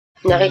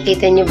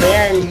Nakikita niyo ba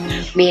yan?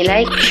 May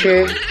like,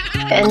 share,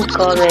 and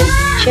comment.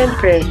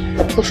 Siyempre,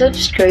 kung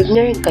subscribe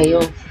na rin kayo.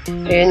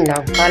 Ayun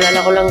lang.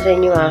 Paalala ko lang sa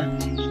inyo ha.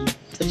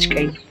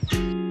 Subscribe.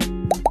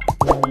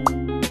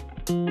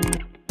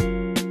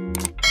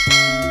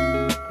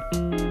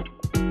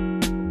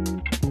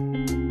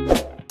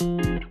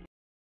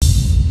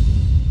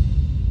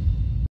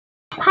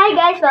 Hi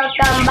guys!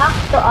 Welcome back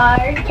to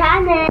our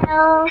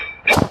channel!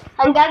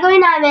 Ang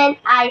gagawin namin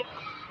ay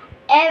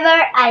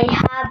Never I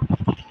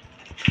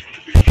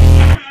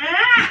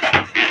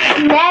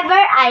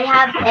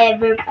have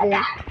ever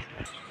pala.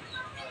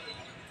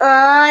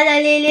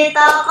 Nalilito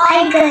ako.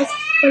 Hi guys,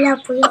 wala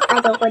po yung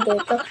ano ko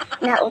dito.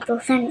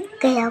 Nautusan,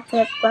 kaya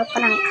po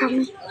parang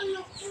kami.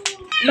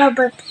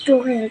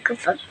 Babatuhin ko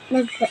pag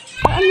ano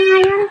nga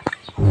yan?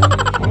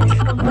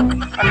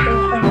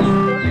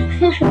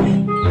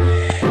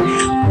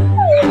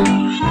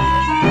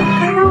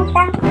 Parang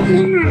takot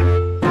na.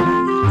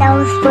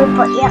 Tapos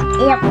po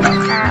iyak-iyak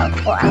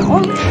po ako.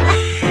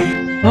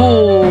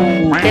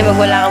 Hindi,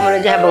 magwala ka muna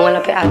dyan habang wala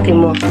pa yung ate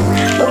mo.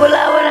 Magwala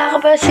ka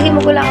pa. Sige,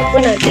 magwala ka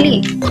muna. Dali.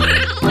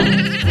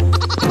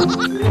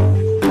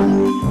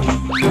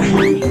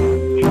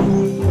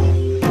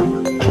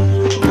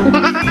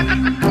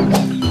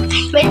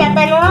 May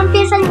tatanong ang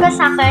pinsan ko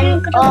sa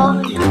akin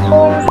kung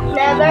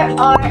never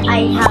or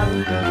I have.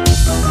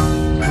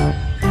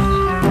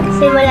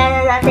 Simulan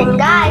na natin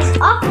guys.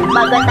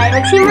 Bago tayo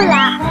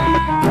magsimula,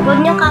 huwag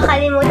niyo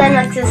kakalimutan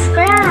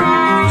mag-subscribe.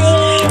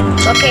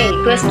 Okay,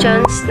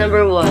 questions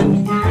number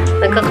 1.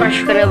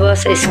 Nagka-crush ka na ba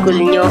sa school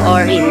nyo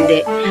or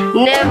hindi?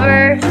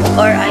 Never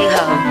or I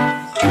have?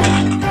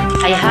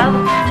 I have?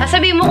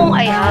 Sasabihin mo kung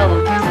I have.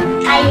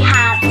 I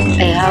have.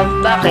 I have?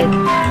 Bakit?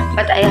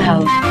 Ba't I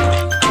have?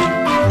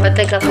 Ba't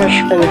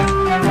nagka-crush ka na?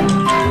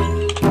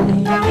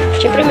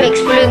 Siyempre may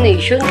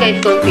explanation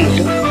kahit konti.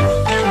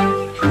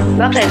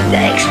 Bakit?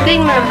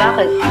 Explain mo na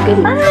bakit.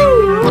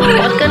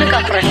 Bakit ka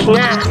nagka-crush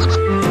nga?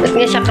 Ba't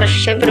nga siya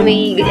crush? Siyempre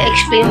may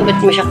explain ba't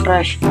mo siya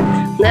crush.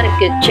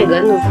 Narikit siya,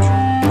 gano'n.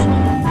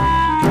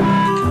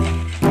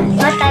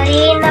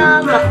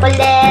 Matalino,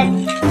 makulit.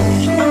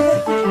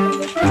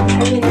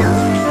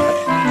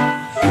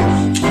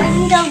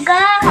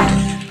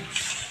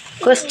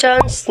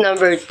 Questions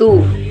number 2.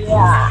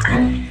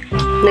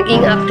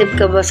 Naging active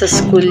ka ba sa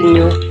school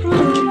nyo?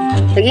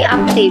 Naging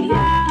active.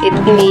 It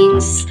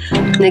means,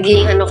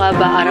 naging ano ka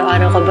ba,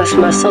 araw-araw ka ba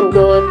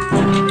sumasagot?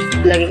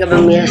 Lagi ka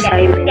ba may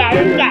assignment?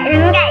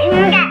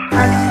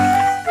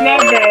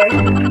 Never.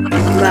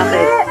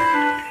 Bakit?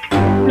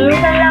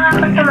 Minsan lang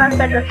ako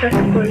sumasagot sa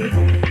school.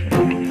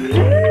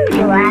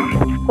 Diba?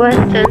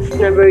 Questions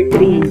number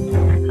 3.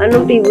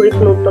 Anong favorite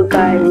mo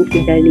pagkain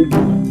si Jollibee?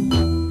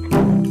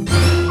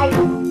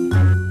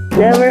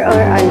 Never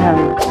or I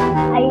have?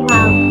 I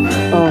have.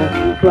 Oh,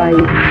 why?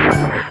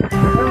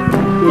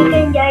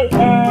 Chicken joy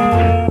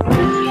and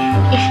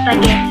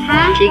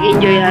spaghetti. Chicken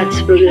joy at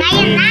spaghetti.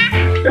 Ngayon na?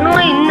 Ano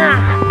ngayon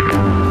na?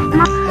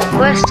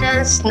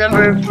 Questions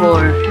number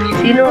 4.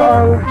 Sino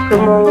ang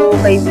sumong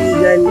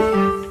kaibigan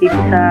dito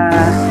sa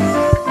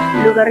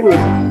lugar niyo?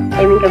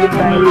 I mean,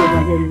 kapitbahay niyo ba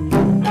dyan?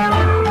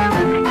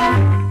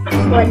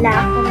 Wala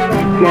akong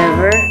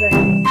Never?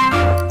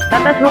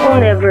 Tatas mo kung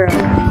never.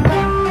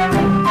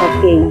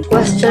 Okay.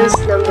 Questions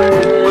number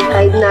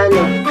 5 na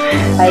ano?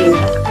 5.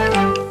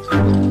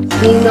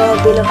 Sino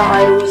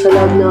pinakakain mo sa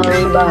loob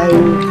ng bahay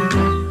niyo?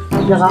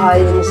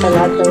 Nakakain mo sa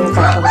lahat ng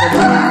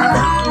kakakabahay?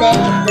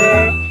 Never.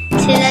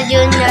 Sila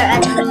Junior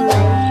at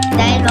Mimay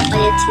dahil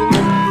makulit sila.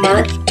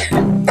 What?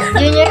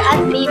 Junior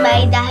at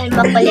Mimay dahil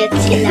makulit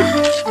sila.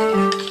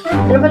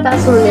 Ano ba taas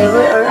mo?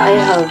 Never or I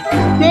have?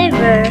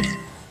 Never.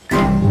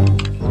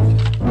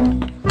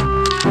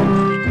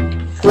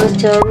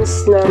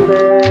 Questions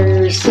number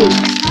 6.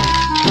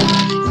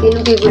 Sino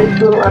favorite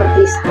mong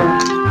artista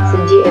sa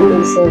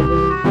GMA7?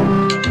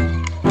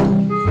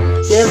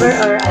 Never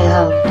or I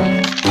have?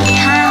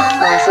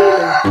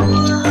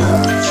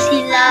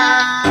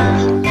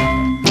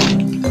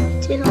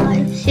 Sino?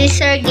 Si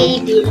Sir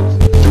Gavin.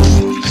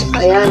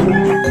 Ayan.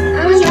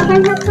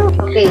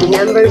 Okay,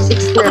 number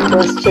 6 na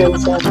question.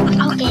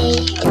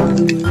 Okay.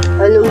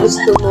 Anong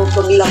gusto mo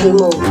paglaki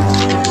mo?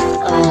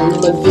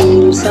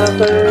 Mag-game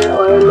soccer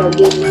or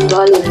mag-game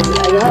volleyball?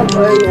 I have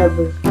or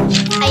never?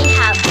 I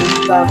have.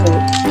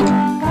 Bakit?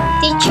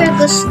 Teacher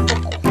gusto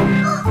ko.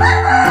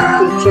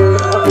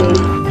 Teacher, okay.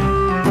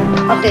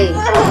 Okay,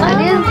 ano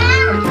yun?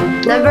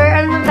 Number,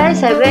 ano tayo?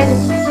 7?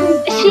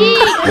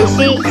 6.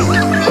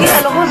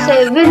 Ano ko,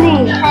 7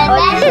 eh.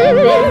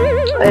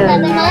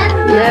 Ayan.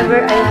 Never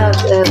I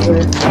have ever.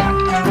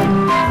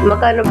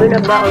 Magkano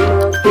binabaon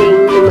mo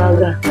tuwing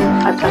umaga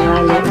at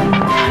tanghali?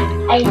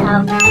 I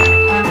have.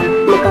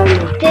 Magkano?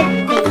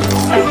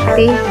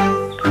 50. 50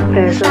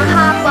 pesos. Sa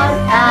hapon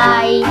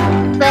ay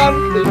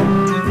 20.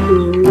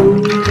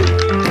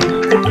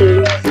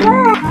 Okay.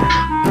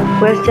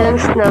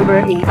 Questions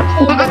number 8.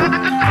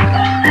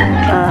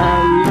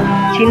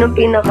 Sino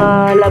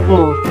pinaka-love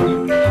mo?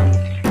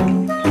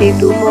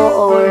 Tito mo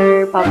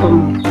or papa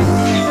mo?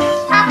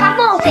 Papa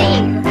mo,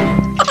 same.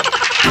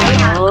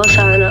 Oo,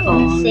 sana.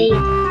 Same.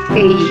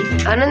 Okay.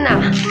 Ano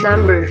na?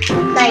 Number.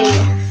 9.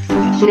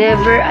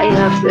 Never I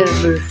have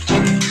ever.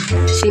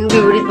 Sino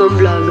favorite mong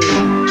vlogger?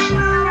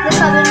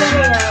 Nasabi mo na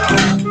yan.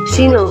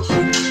 Sino?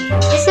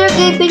 Mr.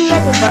 Gavin nga,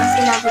 diba?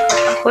 Sinabi ko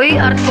pa. Hoy,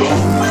 arte.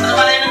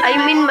 I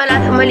mean,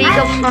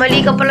 mali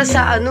ka pala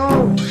sa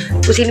ano.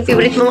 Kung sino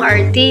favorite mong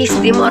artist.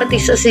 Di mo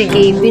artista si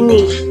Gavin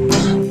eh.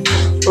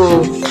 Oh,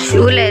 si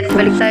ulit.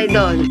 Balik tayo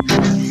doon.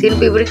 Sino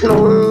favorite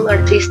mong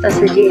artista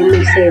sa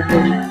GMA7?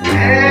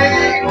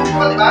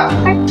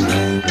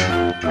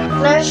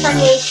 Larsa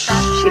Mesa.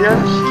 Sino?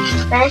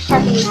 Larsa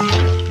Mesa.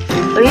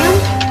 Ano yun?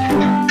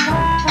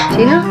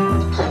 Sino?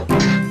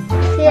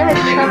 Si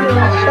Larsa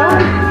Mesa.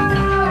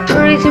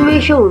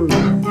 Resummation.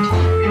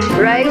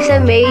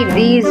 Raisa May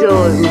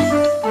Dizon.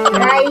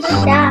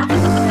 Raisa.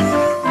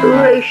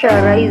 Raisa.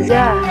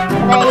 Raisa.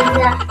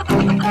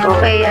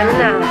 Okay, ano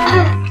na?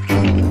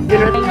 9,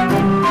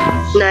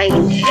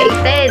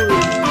 8, 10.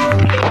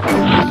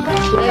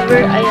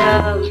 Never I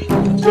have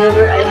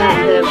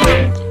ever.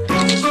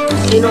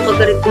 Sinong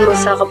kagalit mo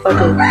sa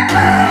kapatid?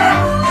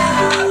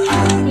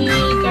 Si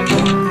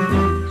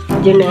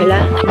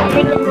Janela?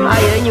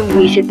 Ayun, yung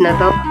visit na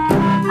to.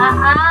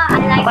 I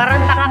like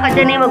Parang taka ka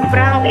dyan eh,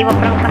 mag-prank.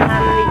 Ipaprank ka na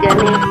ni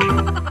Janet.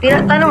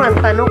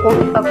 Tanong kung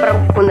ipaprank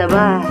ko na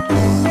ba?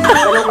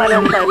 Tanong ka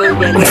ng tanong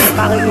dyan.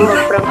 Bakit mo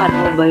mag-prank?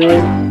 Ano ba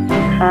yun?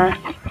 Ha?